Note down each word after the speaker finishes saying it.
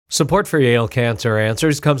Support for Yale Cancer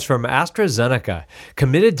Answers comes from AstraZeneca,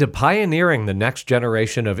 committed to pioneering the next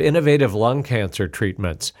generation of innovative lung cancer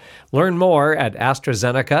treatments. Learn more at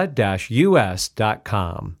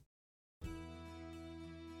AstraZeneca-US.com.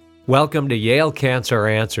 Welcome to Yale Cancer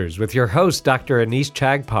Answers with your host, Dr. Anees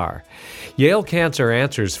Chagpar. Yale Cancer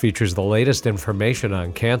Answers features the latest information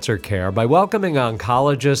on cancer care by welcoming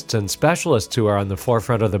oncologists and specialists who are on the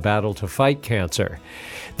forefront of the battle to fight cancer.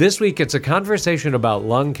 This week, it's a conversation about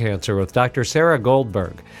lung cancer with Dr. Sarah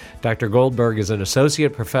Goldberg. Dr. Goldberg is an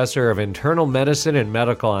associate professor of internal medicine and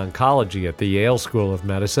medical oncology at the Yale School of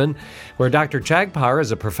Medicine, where Dr. Chagpar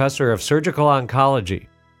is a professor of surgical oncology.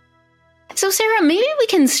 So, Sarah, maybe we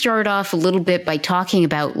can start off a little bit by talking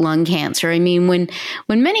about lung cancer. I mean, when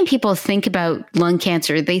many people think about lung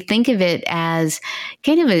cancer, they think of it as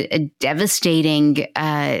kind of a devastating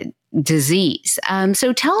disease.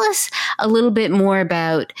 So tell us a little bit more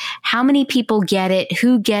about how many people get it,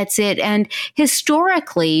 who gets it, and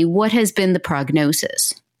historically, what has been the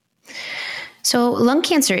prognosis? So lung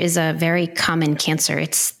cancer is a very common cancer.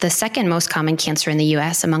 It's the second most common cancer in the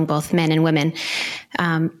U.S. among both men and women.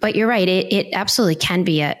 But you're right, it absolutely can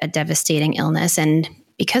be a devastating illness. And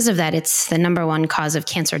because of that, it's the number one cause of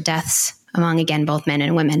cancer deaths among, again, both men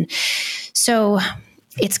and women. So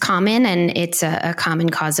it's common, and it's a common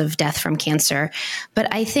cause of death from cancer.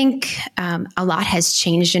 But I think a lot has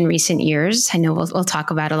changed in recent years. I know we'll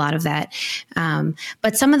talk about a lot of that.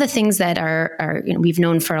 But some of the things that are we've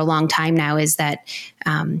known for a long time now is that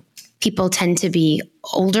people tend to be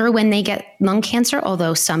older when they get lung cancer,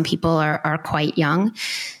 although some people are quite young.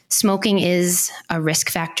 Smoking is a risk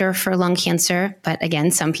factor for lung cancer. But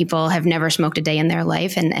again, some people have never smoked a day in their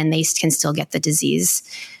life, and they can still get the disease.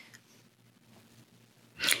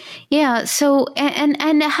 Yeah. So,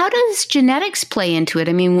 and how does genetics play into it?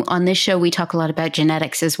 I mean, on this show, we talk a lot about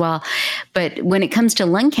genetics as well. But when it comes to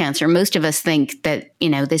lung cancer, most of us think that,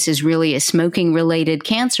 this is really a smoking related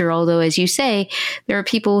cancer. Although, as you say, there are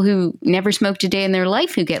people who never smoked a day in their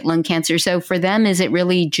life who get lung cancer. So for them, is it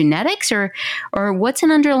really genetics or what's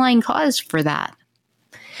an underlying cause for that?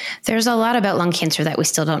 There's a lot about lung cancer that we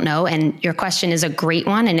still don't know. And your question is a great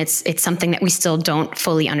one. And it's something that we still don't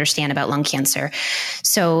fully understand about lung cancer.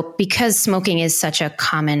 So because smoking is such a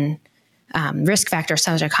common risk factor,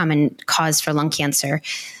 such a common cause for lung cancer,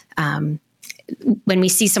 when we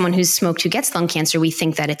see someone who's smoked who gets lung cancer, we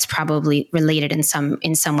think that it's probably related in some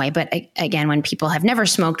way. But again, when people have never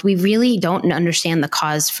smoked, we really don't understand the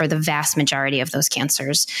cause for the vast majority of those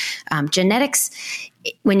cancers. Genetics,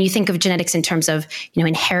 when you think of genetics in terms of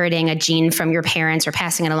inheriting a gene from your parents or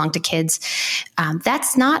passing it along to kids,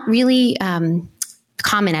 that's not really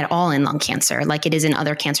common at all in lung cancer, like it is in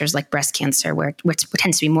other cancers like breast cancer, where it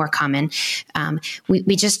tends to be more common.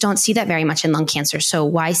 We just don't see that very much in lung cancer. So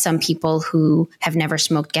why some people who have never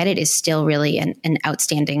smoked get it is still really an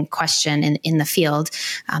outstanding question in the field.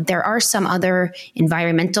 There are some other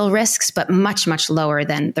environmental risks, but much, much lower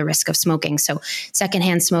than the risk of smoking. So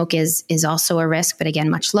secondhand smoke is also a risk, but again,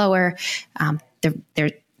 much lower.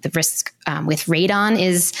 The risk with radon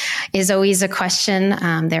is always a question.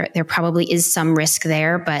 There probably is some risk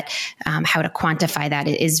there, but how to quantify that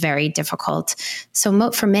is very difficult. So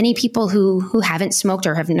for many people who haven't smoked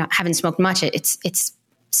or haven't smoked much, it's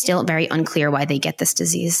still very unclear why they get this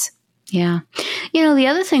disease. Yeah. The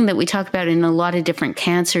other thing that we talk about in a lot of different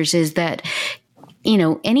cancers is that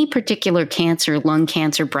any particular cancer, lung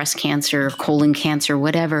cancer, breast cancer, colon cancer,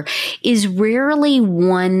 whatever, is rarely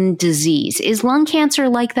one disease. Is lung cancer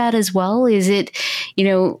like that as well? Is it,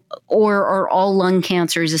 or are all lung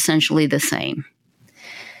cancers essentially the same?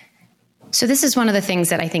 So this is one of the things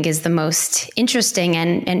that I think is the most interesting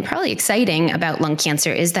and probably exciting about lung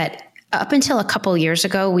cancer is that up until a couple years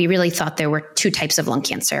ago, we really thought there were two types of lung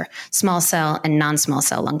cancer, small cell and non-small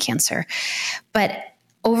cell lung cancer. But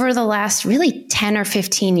over the last really 10 or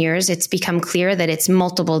 15 years, it's become clear that it's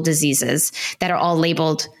multiple diseases that are all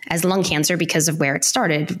labeled as lung cancer because of where it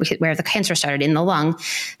started, where the cancer started in the lung.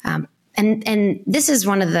 And this is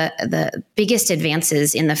one of the biggest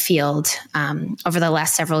advances in the field over the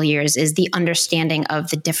last several years is the understanding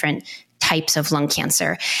of the different types of lung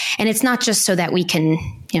cancer. And it's not just so that we can,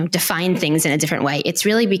 define things in a different way. It's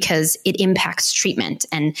really because it impacts treatment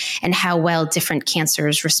and how well different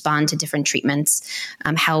cancers respond to different treatments,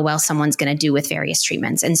 how well someone's going to do with various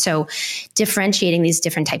treatments. And so differentiating these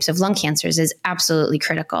different types of lung cancers is absolutely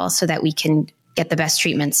critical so that we can get the best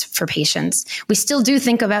treatments for patients. We still do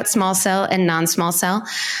think about small cell and non-small cell,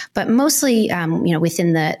 but mostly,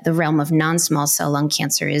 within the realm of non-small cell lung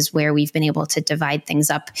cancer is where we've been able to divide things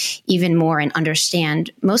up even more and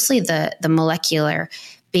understand mostly the molecular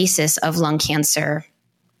basis of lung cancer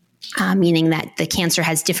meaning that the cancer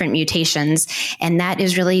has different mutations, and that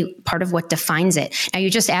is really part of what defines it. Now, you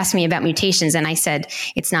just asked me about mutations, and I said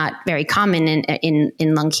it's not very common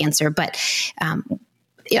in lung cancer, but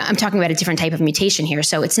I'm talking about a different type of mutation here.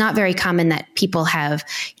 So it's not very common that people have,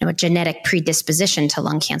 a genetic predisposition to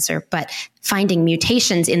lung cancer, but finding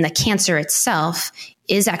mutations in the cancer itself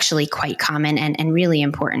is actually quite common and really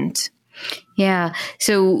important. Yeah.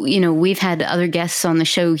 So, we've had other guests on the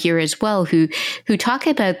show here as well who talk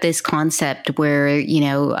about this concept where,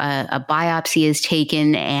 a biopsy is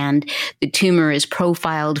taken and the tumor is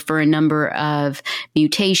profiled for a number of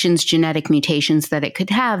mutations, genetic mutations that it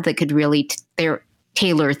could have that could really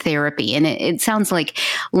tailor therapy. And it sounds like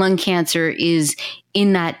lung cancer is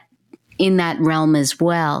in that realm as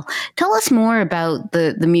well. Tell us more about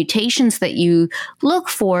the mutations that you look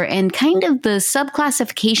for and kind of the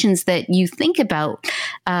subclassifications that you think about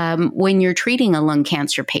when you're treating a lung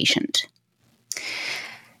cancer patient.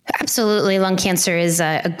 Absolutely. Lung cancer is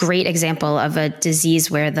a great example of a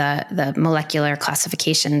disease where the molecular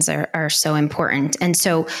classifications are so important. And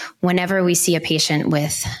so whenever we see a patient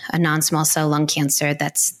with a non-small cell lung cancer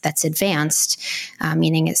that's advanced,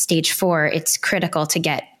 meaning at stage 4, it's critical to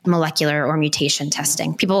get molecular or mutation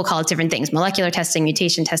testing. People will call it different things. Molecular testing,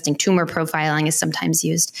 mutation testing, tumor profiling is sometimes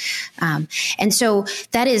used. And so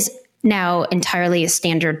that is now entirely a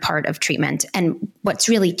standard part of treatment. And what's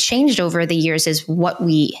really changed over the years is what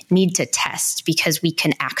we need to test because we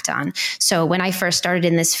can act on. So when I first started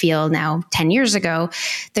in this field now 10 years ago,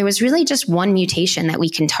 there was really just one mutation that we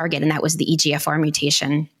can target, and that was the EGFR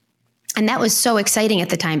mutation. And that was so exciting at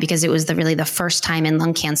the time because it was really the first time in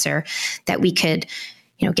lung cancer that we could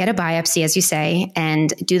get a biopsy, as you say,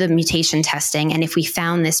 and do the mutation testing. And if we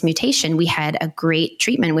found this mutation, we had a great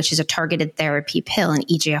treatment, which is a targeted therapy pill, an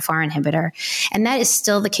EGFR inhibitor. And that is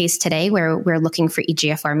still the case today, where we're looking for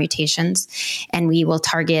EGFR mutations, and we will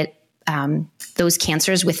target those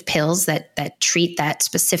cancers with pills that treat that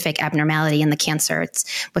specific abnormality in the cancer.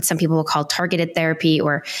 It's what some people will call targeted therapy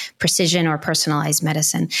or precision or personalized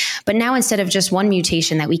medicine. But now, instead of just one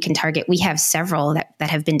mutation that we can target, we have several that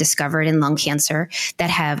have been discovered in lung cancer that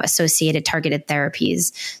have associated targeted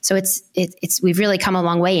therapies. So we've really come a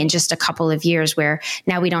long way in just a couple of years, where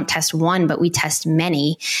now we don't test one, but we test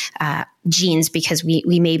many genes because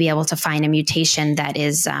we may be able to find a mutation that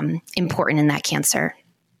is important in that cancer.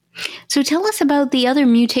 So tell us about the other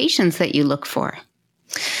mutations that you look for.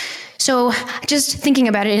 So just thinking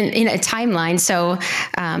about it in a timeline, so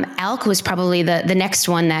ALK was probably the next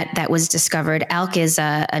one that was discovered. ALK is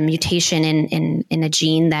a mutation in a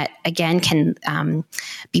gene that, again, can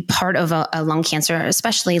be part of a lung cancer,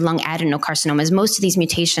 especially lung adenocarcinomas. Most of these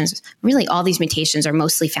mutations, really all these mutations, are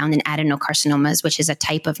mostly found in adenocarcinomas, which is a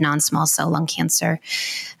type of non-small cell lung cancer.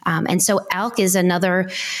 And so ALK is another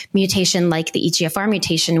mutation like the EGFR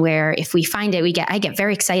mutation, where if we find it, I get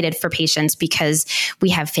very excited for patients because we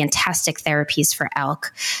have fantastic therapies for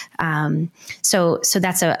ALK. So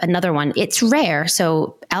that's another one. It's rare.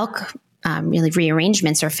 So ALK really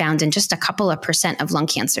rearrangements are found in just a couple of % of lung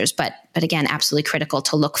cancers, but again, absolutely critical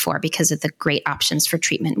to look for because of the great options for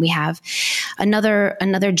treatment we have. Another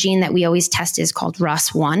gene that we always test is called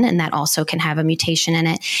ROS1, and that also can have a mutation in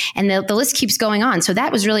it. And the list keeps going on. So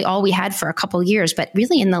that was really all we had for a couple years, but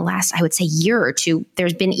really in the last, I would say, year or two,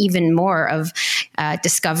 there's been even more of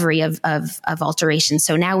discovery of alterations.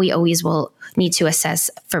 So now we always will need to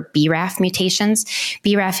assess for BRAF mutations.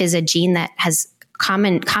 BRAF is a gene that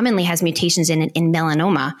commonly has mutations in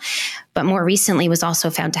melanoma, but more recently was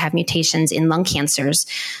also found to have mutations in lung cancers.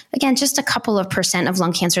 Again, just a couple of % of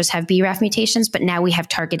lung cancers have BRAF mutations, but now we have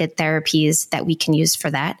targeted therapies that we can use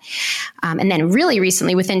for that. And then really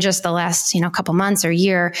recently, within just the last couple months or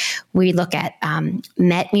year, we look at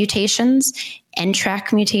MET mutations,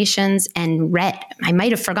 NTRK mutations, and RET. I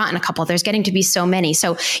might have forgotten a couple. There's getting to be so many.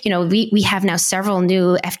 So, we have now several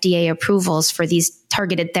new FDA approvals for these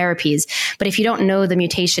targeted therapies. But if you don't know the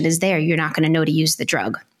mutation is there, you're not going to know to use the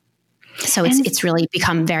drug. So it's really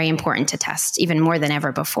become very important to test, even more than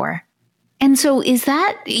ever before. And so is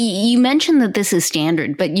that, you mentioned that this is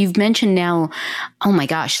standard, but you've mentioned now, oh my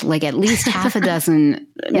gosh, like at least half a dozen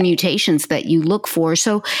mutations that you look for.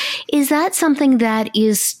 So is that something that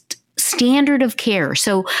is standard of care?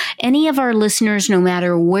 So any of our listeners, no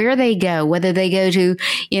matter where they go, whether they go to,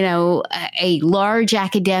 a large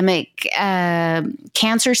academic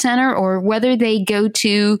cancer center or whether they go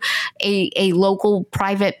to a local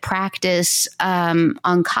private practice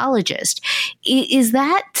oncologist, is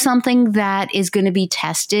that something that is going to be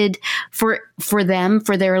tested for them,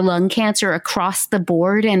 for their lung cancer across the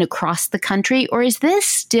board and across the country? Or is this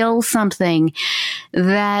still something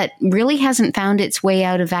that really hasn't found its way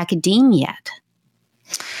out of academia yet?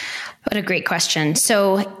 What a great question.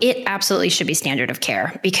 So it absolutely should be standard of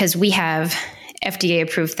care because we have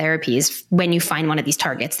FDA-approved therapies when you find one of these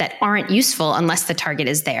targets that aren't useful unless the target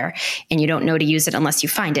is there, and you don't know to use it unless you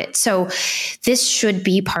find it. So this should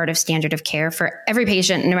be part of standard of care for every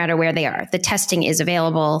patient, no matter where they are. The testing is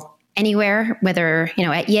available anywhere, whether,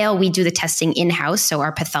 at Yale, we do the testing in-house. So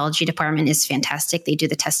our pathology department is fantastic. They do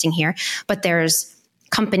the testing here, but there's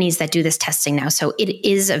companies that do this testing now. So it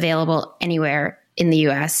is available anywhere in the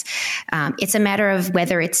US. It's a matter of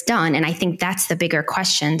whether it's done. And I think that's the bigger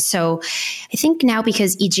question. So I think now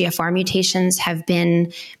because EGFR mutations have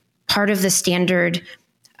been part of the standard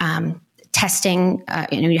testing,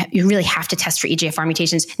 you really have to test for EGFR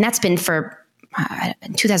mutations. And that's been for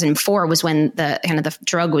 2004 was when the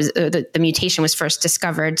drug was, the mutation was first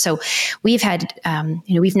discovered. So we've had,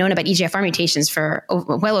 we've known about EGFR mutations for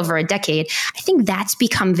well over a decade. I think that's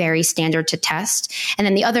become very standard to test. And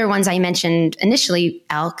then the other ones I mentioned initially,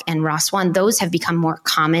 ALK and ROS1, those have become more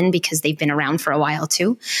common because they've been around for a while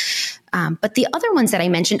too. But the other ones that I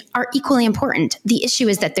mentioned are equally important. The issue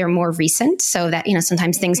is that they're more recent, so that,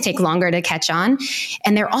 sometimes things take longer to catch on.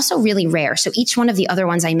 And they're also really rare. So each one of the other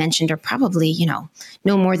ones I mentioned are probably,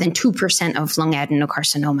 no more than 2% of lung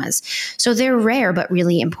adenocarcinomas. So they're rare, but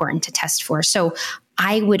really important to test for. So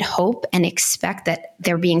I would hope and expect that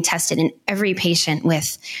they're being tested in every patient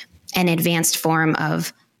with an advanced form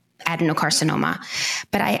of adenocarcinoma.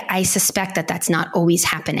 But I suspect that that's not always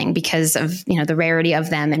happening because of, the rarity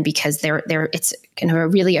of them and because it's kind of a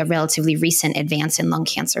relatively recent advance in lung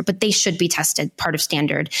cancer, but they should be tested, part of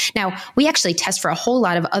standard. Now, we actually test for a whole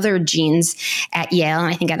lot of other genes at Yale,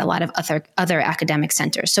 and I think at a lot of other academic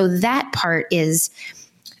centers. So that part is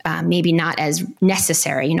maybe not as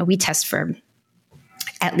necessary. We test for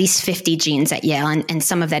at least 50 genes at Yale. And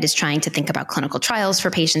some of that is trying to think about clinical trials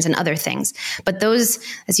for patients and other things. But those,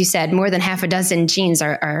 as you said, more than half a dozen genes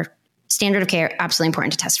are standard of care, absolutely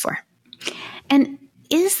important to test for. And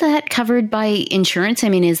is that covered by insurance? I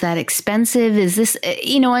mean, is that expensive? Is this,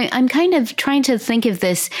 I'm kind of trying to think of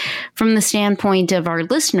this from the standpoint of our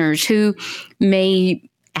listeners who may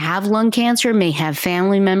have lung cancer, may have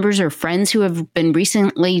family members or friends who have been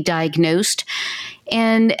recently diagnosed,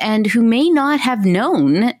 and who may not have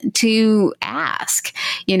known to ask,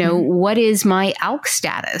 what is my ALK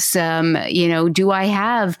status? Do I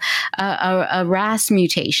have a RAS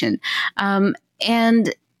mutation? And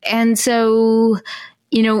so,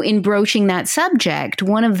 in broaching that subject,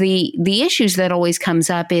 one of the issues that always comes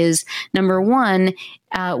up is, number one,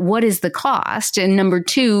 what is the cost? And number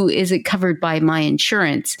two, is it covered by my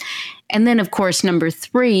insurance? And then, of course, number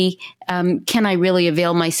three, can I really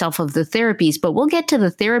avail myself of the therapies? But we'll get to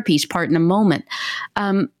the therapies part in a moment.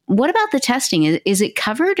 What about the testing? Is it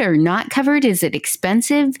covered or not covered? Is it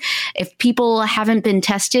expensive? If people haven't been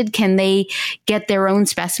tested, can they get their own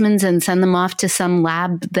specimens and send them off to some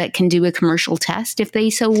lab that can do a commercial test if they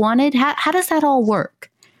so wanted? How does that all work?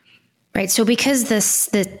 Right. So because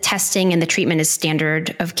the testing and the treatment is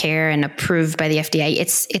standard of care and approved by the FDA,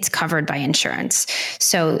 it's covered by insurance.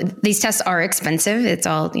 So these tests are expensive. It's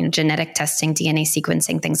all, genetic testing, DNA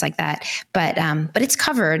sequencing, things like that. But it's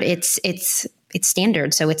covered. It's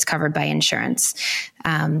standard. So it's covered by insurance.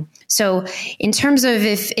 So in terms of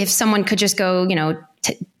if someone could just go,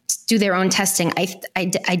 do their own testing,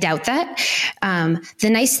 I doubt that. The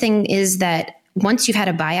nice thing is that once you've had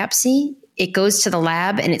a biopsy, it goes to the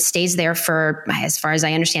lab and it stays there for, as far as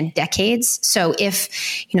I understand, decades. So if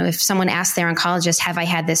someone asks their oncologist, have I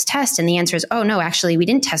had this test? And the answer is, oh, no, actually, we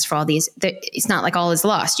didn't test for all these. It's not like all is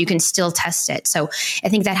lost. You can still test it. So I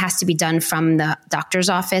think that has to be done from the doctor's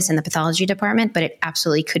office and the pathology department, but it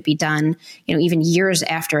absolutely could be done, even years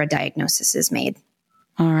after a diagnosis is made.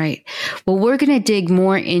 All right. Well, we're going to dig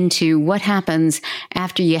more into what happens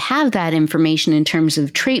after you have that information in terms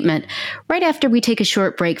of treatment right after we take a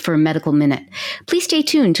short break for a medical minute. Please stay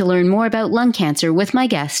tuned to learn more about lung cancer with my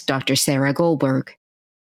guest, Dr. Sarah Goldberg.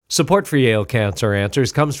 Support for Yale Cancer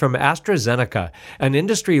Answers comes from AstraZeneca, an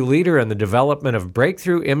industry leader in the development of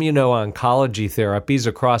breakthrough immuno-oncology therapies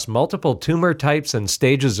across multiple tumor types and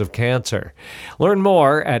stages of cancer. Learn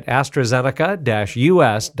more at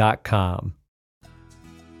AstraZeneca-US.com.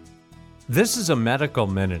 This is a medical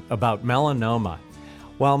minute about melanoma.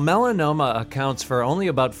 While melanoma accounts for only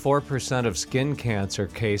about 4% of skin cancer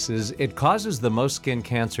cases, it causes the most skin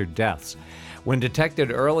cancer deaths. When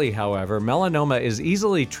detected early, however, melanoma is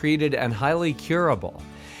easily treated and highly curable.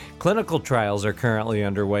 Clinical trials are currently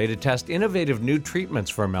underway to test innovative new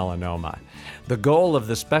treatments for melanoma. The goal of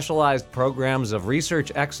the Specialized Programs of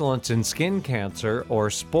Research Excellence in Skin Cancer,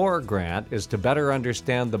 or SPORE grant, is to better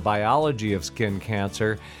understand the biology of skin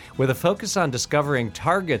cancer with a focus on discovering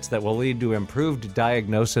targets that will lead to improved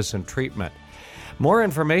diagnosis and treatment. More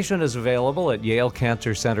information is available at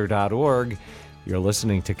yalecancercenter.org. You're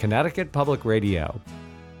listening to Connecticut Public Radio.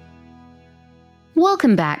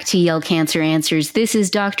 Welcome back to Yale Cancer Answers. This is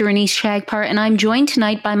Dr. Anees Chagpar, and I'm joined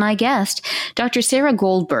tonight by my guest, Dr. Sarah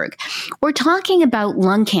Goldberg. We're talking about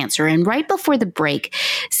lung cancer, and right before the break,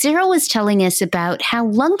 Sarah was telling us about how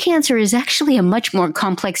lung cancer is actually a much more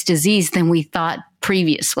complex disease than we thought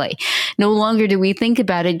previously. No longer do we think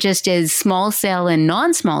about it just as small cell and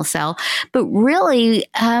non-small cell, but really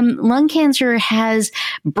lung cancer has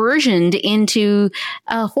burgeoned into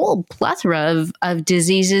a whole plethora of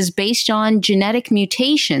diseases based on genetic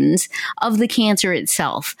mutations of the cancer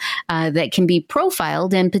itself that can be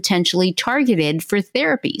profiled and potentially targeted for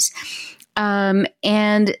therapies.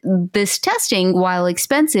 And this testing, while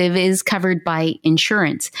expensive, is covered by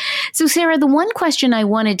insurance. So, Sarah, the one question I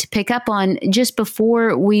wanted to pick up on just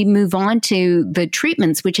before we move on to the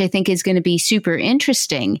treatments, which I think is going to be super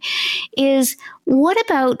interesting, is what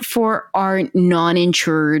about for our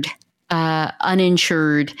non-insured,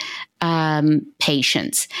 uninsured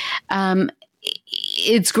patients?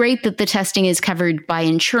 It's great that the testing is covered by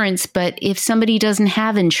insurance, but if somebody doesn't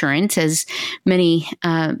have insurance, as many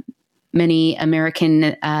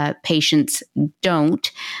American patients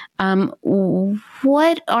don't,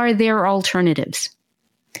 what are their alternatives?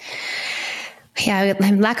 Yeah,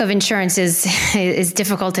 lack of insurance is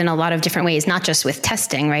difficult in a lot of different ways, not just with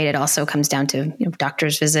testing, right? It also comes down to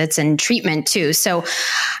doctor's visits and treatment too. So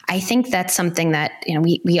I think that's something that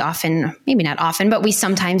we often, maybe not often, but we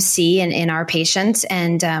sometimes see in our patients.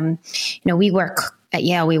 And we work at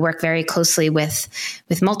Yale, we work very closely with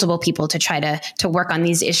multiple people to try to work on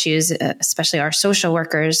these issues, especially our social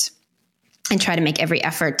workers, and try to make every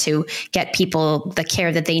effort to get people the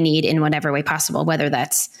care that they need in whatever way possible, whether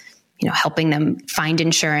that's helping them find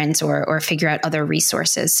insurance or figure out other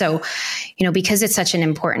resources. So, because it's such an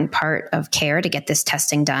important part of care to get this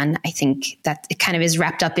testing done, I think that it kind of is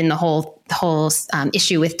wrapped up in the whole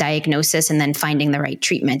issue with diagnosis and then finding the right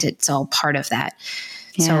treatment. It's all part of that.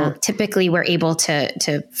 Yeah. So typically we're able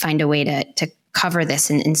to find a way to cover this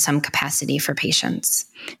in some capacity for patients.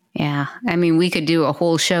 Yeah. I mean, we could do a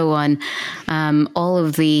whole show on all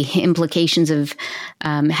of the implications of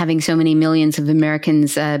having so many millions of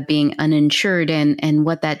Americans being uninsured and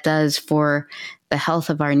what that does for the health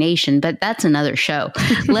of our nation. But that's another show.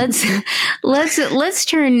 Let's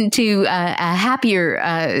turn to a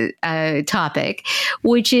happier topic,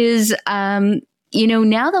 which is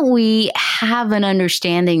now that we have an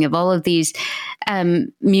understanding of all of these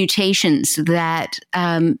mutations that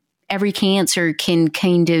every cancer can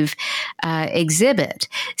kind of exhibit.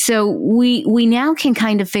 So we now can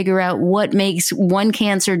kind of figure out what makes one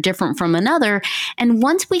cancer different from another. And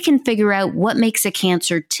once we can figure out what makes a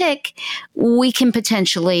cancer tick, we can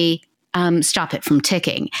potentially stop it from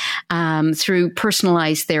ticking through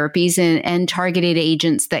personalized therapies and targeted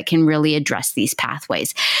agents that can really address these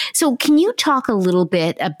pathways. So can you talk a little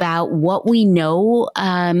bit about what we know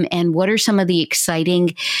and what are some of the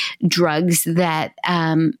exciting drugs that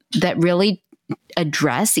really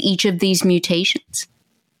address each of these mutations?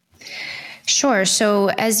 Sure. So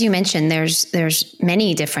as you mentioned, there's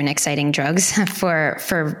many different exciting drugs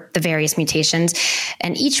for the various mutations,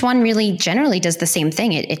 and each one really generally does the same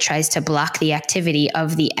thing. It tries to block the activity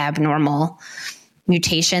of the abnormal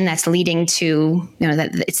mutation that's leading to,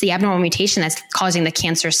 that it's the abnormal mutation that's causing the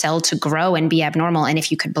cancer cell to grow and be abnormal. And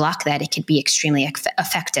if you could block that, it could be extremely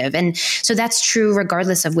effective. And so that's true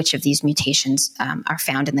regardless of which of these mutations are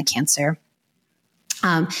found in the cancer.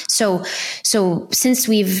 So since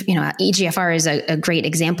we've, EGFR is a great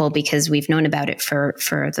example because we've known about it for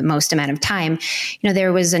the most amount of time.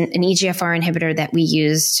 There was an EGFR inhibitor that we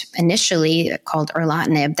used initially called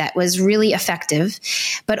erlotinib that was really effective.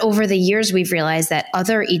 But over the years, we've realized that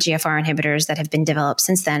other EGFR inhibitors that have been developed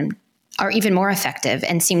since then are even more effective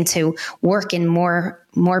and seem to work in more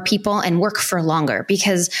people and work for longer.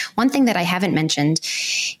 Because one thing that I haven't mentioned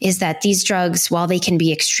is that these drugs, while they can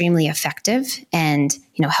be extremely effective and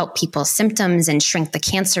help people's symptoms and shrink the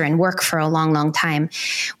cancer and work for a long, long time,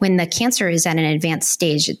 when the cancer is at an advanced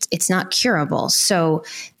stage, it's not curable. So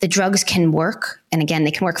the drugs can work, and again,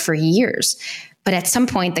 they can work for years. But at some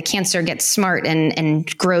point, the cancer gets smart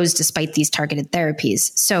and grows despite these targeted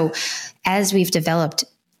therapies. So as we've developed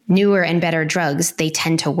newer and better drugs, they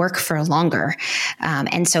tend to work for longer.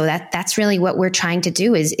 And so that's really what we're trying to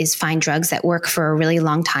do is find drugs that work for a really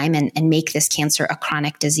long time and make this cancer a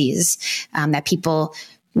chronic disease that people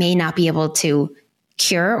may not be able to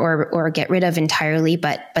cure or get rid of entirely,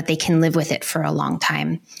 but they can live with it for a long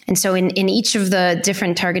time. And so in each of the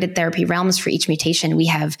different targeted therapy realms for each mutation, we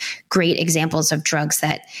have great examples of drugs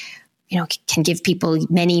that, can give people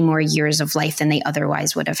many more years of life than they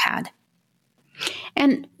otherwise would have had.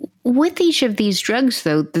 And with each of these drugs,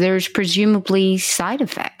 though, there's presumably side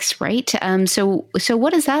effects, right? So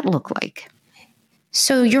what does that look like?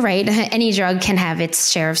 So you're right. Any drug can have its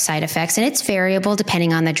share of side effects, and it's variable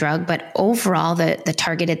depending on the drug. But overall, the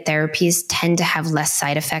targeted therapies tend to have less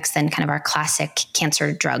side effects than kind of our classic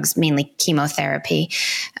cancer drugs, mainly chemotherapy,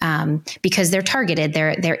 because they're targeted.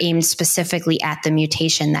 They're aimed specifically at the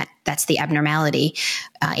mutation that's the abnormality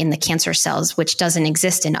in the cancer cells, which doesn't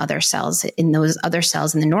exist in other cells. In those other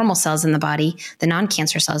cells, in the normal cells in the body, the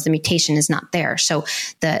non-cancer cells, the mutation is not there. So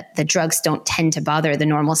the drugs don't tend to bother the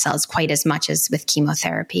normal cells quite as much as with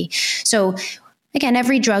chemotherapy. So again,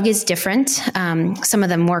 every drug is different. Some of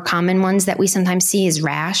the more common ones that we sometimes see is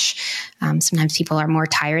rash. Sometimes people are more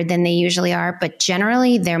tired than they usually are, but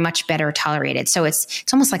generally they're much better tolerated. So it's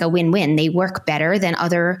almost like a win-win. They work better than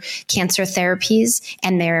other cancer therapies,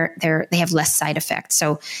 and they have less side effects.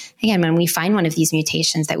 So again, when we find one of these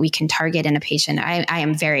mutations that we can target in a patient, I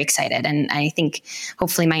am very excited, and I think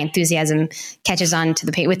hopefully my enthusiasm catches on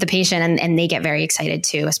to with the patient, and they get very excited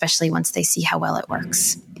too, especially once they see how well it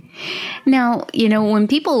works. Now, when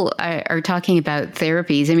people are talking about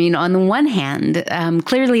therapies, I mean, on the one hand,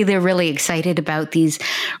 clearly they're really excited about these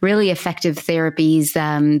really effective therapies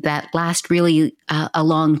that last really a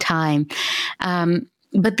long time.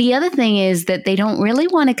 But the other thing is that they don't really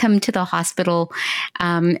want to come to the hospital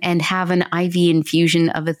and have an IV infusion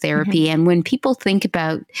of a therapy. Mm-hmm. And when people think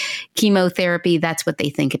about chemotherapy, that's what they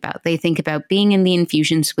think about. They think about being in the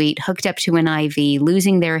infusion suite, hooked up to an IV,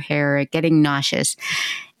 losing their hair, getting nauseous,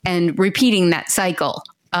 and repeating that cycle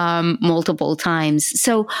multiple times.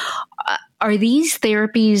 So are these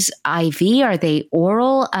therapies IV? Are they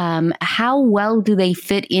oral? How well do they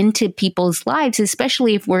fit into people's lives,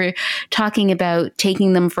 especially if we're talking about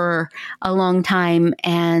taking them for a long time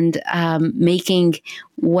and making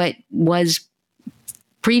what was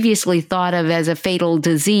previously thought of as a fatal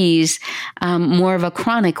disease more of a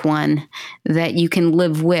chronic one that you can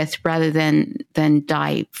live with rather than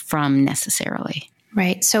die from necessarily?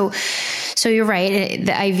 Right. So you're right.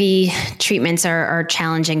 The IV treatments are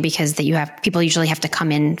challenging because people usually have to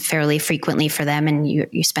come in fairly frequently for them, and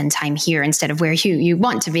you spend time here instead of where you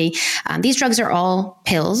want to be. These drugs are all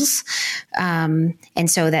pills. And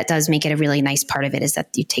so that does make it a really nice part of it is that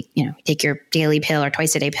you take your daily pill or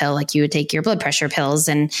twice a day pill, like you would take your blood pressure pills,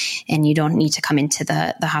 and you don't need to come into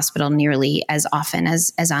the hospital nearly as often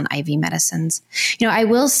as on IV medicines. I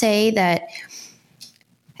will say that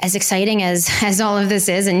as exciting as all of this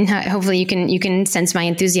is, and hopefully you can sense my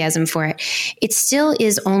enthusiasm for it, it still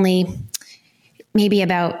is only maybe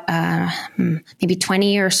about maybe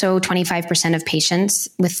 20 or so, 25% of patients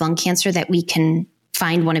with lung cancer that we can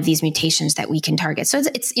find one of these mutations that we can target. So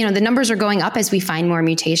it's the numbers are going up as we find more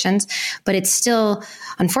mutations, but it's still,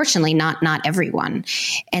 unfortunately, not everyone.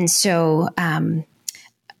 And so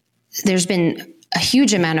there's been a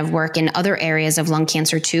huge amount of work in other areas of lung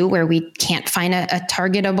cancer too, where we can't find a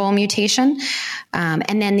targetable mutation.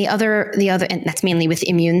 And then the other, and that's mainly with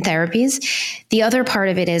immune therapies. The other part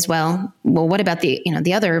of it is, well, what about the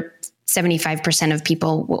other 75% of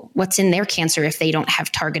people, what's in their cancer if they don't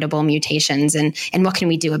have targetable mutations, and what can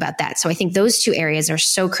we do about that? So I think those two areas are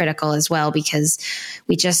so critical as well, because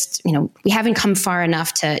we just, we haven't come far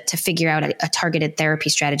enough to figure out a targeted therapy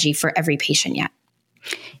strategy for every patient yet.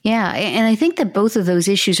 Yeah, and I think that both of those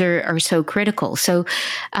issues are so critical. So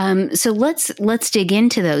let's dig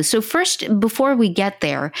into those. So first, before we get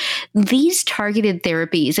there, these targeted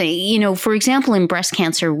therapies, for example, in breast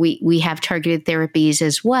cancer, we have targeted therapies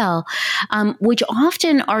as well, which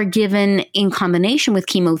often are given in combination with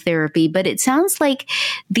chemotherapy. But it sounds like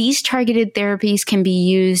these targeted therapies can be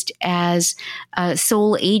used as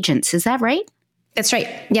sole agents. Is that right? That's right.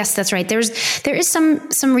 Yes, that's right. There is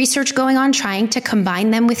some research going on trying to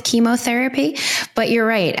combine them with chemotherapy, but you're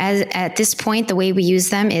right. At this point, the way we use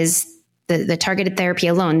them is the targeted therapy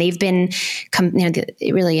alone. They've been,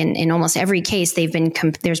 really in almost every case,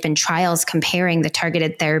 there's been trials comparing the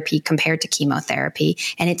targeted therapy compared to chemotherapy,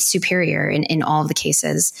 and it's superior in all of the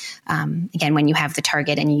cases. Again, when you have the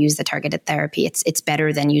target and you use the targeted therapy, it's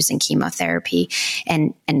better than using chemotherapy,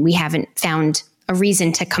 and we haven't found a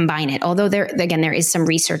reason to combine it. Although there is some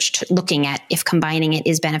research looking at if combining it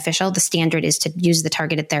is beneficial. The standard is to use the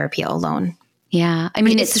targeted therapy alone. Yeah. I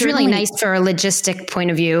mean, it's really nice for a logistic point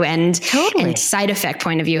of view and side effect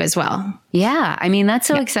point of view as well. Yeah. I mean, that's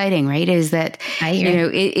so exciting, right? Is that,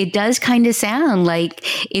 it does kind of sound like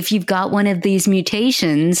if you've got one of these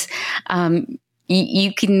mutations,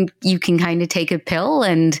 you can kind of take a pill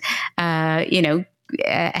and,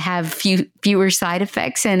 have fewer side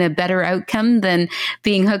effects and a better outcome than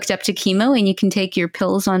being hooked up to chemo, and you can take your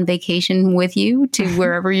pills on vacation with you to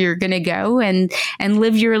wherever you're going to go and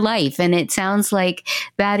live your life. And it sounds like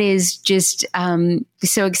that is just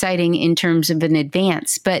so exciting in terms of an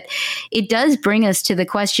advance. But it does bring us to the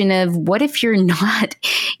question of what if you're not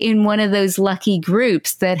in one of those lucky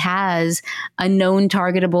groups that has a known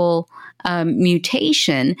targetable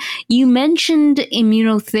mutation. You mentioned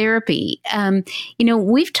immunotherapy.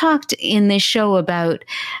 We've talked in this show about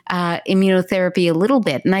immunotherapy a little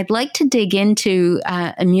bit, and I'd like to dig into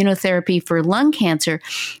immunotherapy for lung cancer.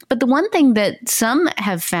 But the one thing that some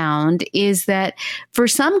have found is that for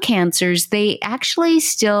some cancers, they actually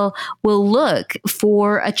still will look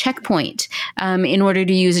for a checkpoint in order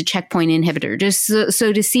to use a checkpoint inhibitor, just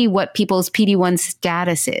so to see what people's PD-1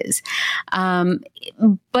 status is.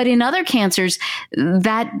 But in other cancers,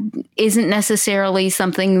 that isn't necessarily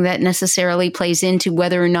something that necessarily plays into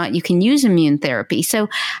whether or not you can use immune therapy. So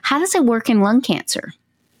how does it work in lung cancer?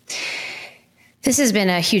 This has been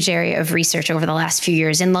a huge area of research over the last few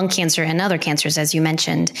years in lung cancer and other cancers, as you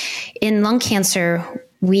mentioned. In lung cancer,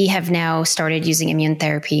 we have now started using immune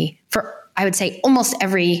therapy for, I would say, almost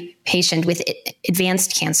every patient with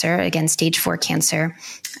advanced cancer, again, stage 4 cancer,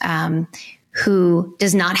 who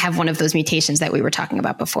does not have one of those mutations that we were talking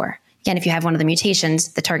about before. Again, if you have one of the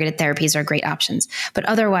mutations, the targeted therapies are great options. But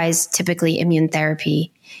otherwise, typically immune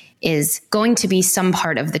therapy is going to be some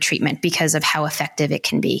part of the treatment because of how effective it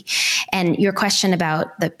can be. And your question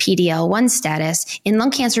about the PD-L1 status, in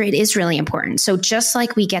lung cancer, it is really important. So just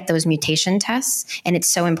like we get those mutation tests, and it's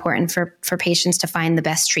so important for patients to find the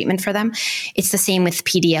best treatment for them, it's the same with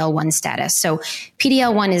PD-L1 status. So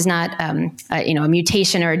PD-L1 is not a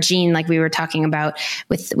mutation or a gene like we were talking about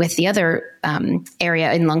with the other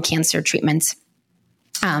area in lung cancer treatments.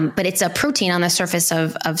 But it's a protein on the surface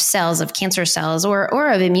of cells, of cancer cells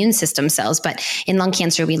or of immune system cells. But in lung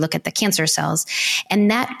cancer, we look at the cancer cells.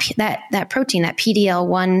 And that protein, that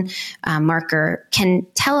PD-L1 marker, can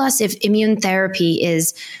tell us if immune therapy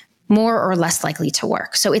is more or less likely to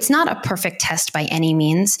work. So it's not a perfect test by any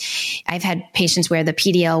means. I've had patients where the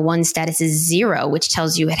PD-L1 status is 0, which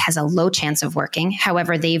tells you it has a low chance of working.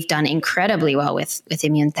 However, they've done incredibly well with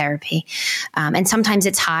immune therapy. And sometimes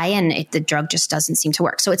it's high and the drug just doesn't seem to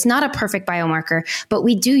work. So it's not a perfect biomarker, but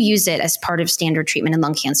we do use it as part of standard treatment in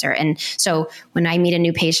lung cancer. And so when I meet a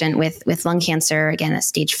new patient with lung cancer, again, a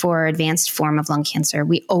stage 4 advanced form of lung cancer,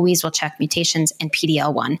 we always will check mutations and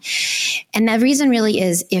PD-L1. And the reason really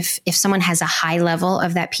is if someone has a high level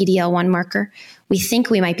of that PD-L1 marker, we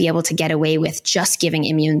think we might be able to get away with just giving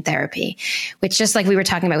immune therapy, which, just like we were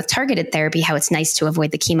talking about with targeted therapy, how it's nice to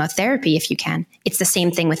avoid the chemotherapy if you can. It's the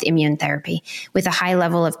same thing with immune therapy. With a high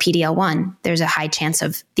level of PD-L1, there's a high chance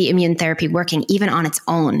of the immune therapy working even on its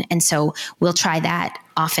own. And so we'll try that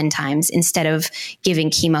oftentimes instead of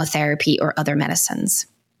giving chemotherapy or other medicines.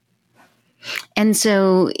 And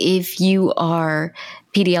so if you are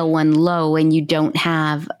PD-L1 low and you don't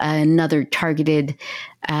have another targeted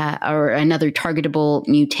or another targetable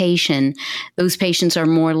mutation, those patients are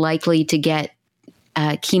more likely to get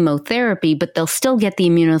chemotherapy, but they'll still get the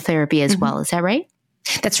immunotherapy as well. Is that right?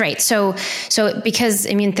 That's right. So because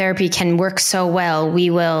immune therapy can work so well, we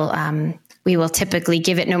will typically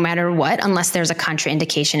give it no matter what, unless there's a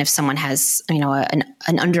contraindication if someone has,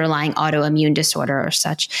 an underlying autoimmune disorder or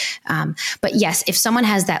such. But yes, if someone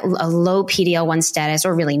has a low PD-L1 status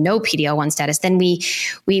or really no PD-L1 status, then we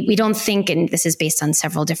don't think, and this is based on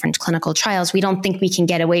several different clinical trials, we don't think we can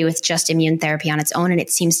get away with just immune therapy on its own. And it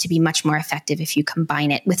seems to be much more effective if you combine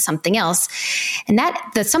it with something else. And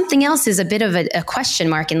the something else is a bit of a question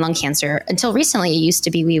mark in lung cancer. Until recently, it used to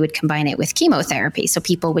be we would combine it with chemotherapy. So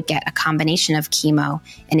people would get a combination of chemo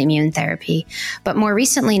and immune therapy. But more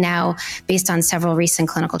recently now, based on several recent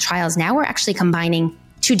clinical trials, now we're actually combining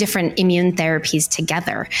 2 different immune therapies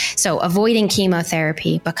together. So avoiding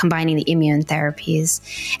chemotherapy, but combining the immune therapies.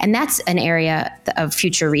 And that's an area of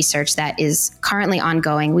future research that is currently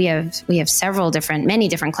ongoing. We have many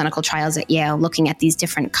different clinical trials at Yale looking at these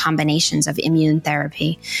different combinations of immune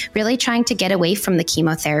therapy, really trying to get away from the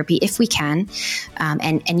chemotherapy if we can,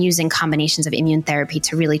 and using combinations of immune therapy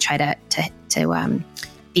to really try to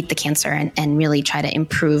beat the cancer and really try to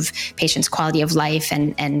improve patients' quality of life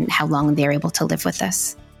and how long they're able to live with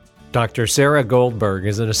this. Dr. Sarah Goldberg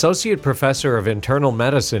is an associate professor of internal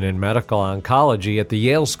medicine and medical oncology at the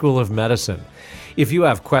Yale School of Medicine. If you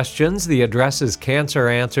have questions, the address is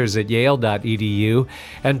canceranswers@yale.edu,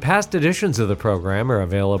 and past editions of the program are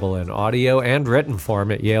available in audio and written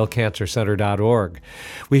form at yalecancercenter.org.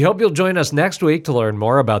 We hope you'll join us next week to learn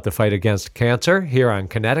more about the fight against cancer here on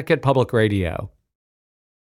Connecticut Public Radio.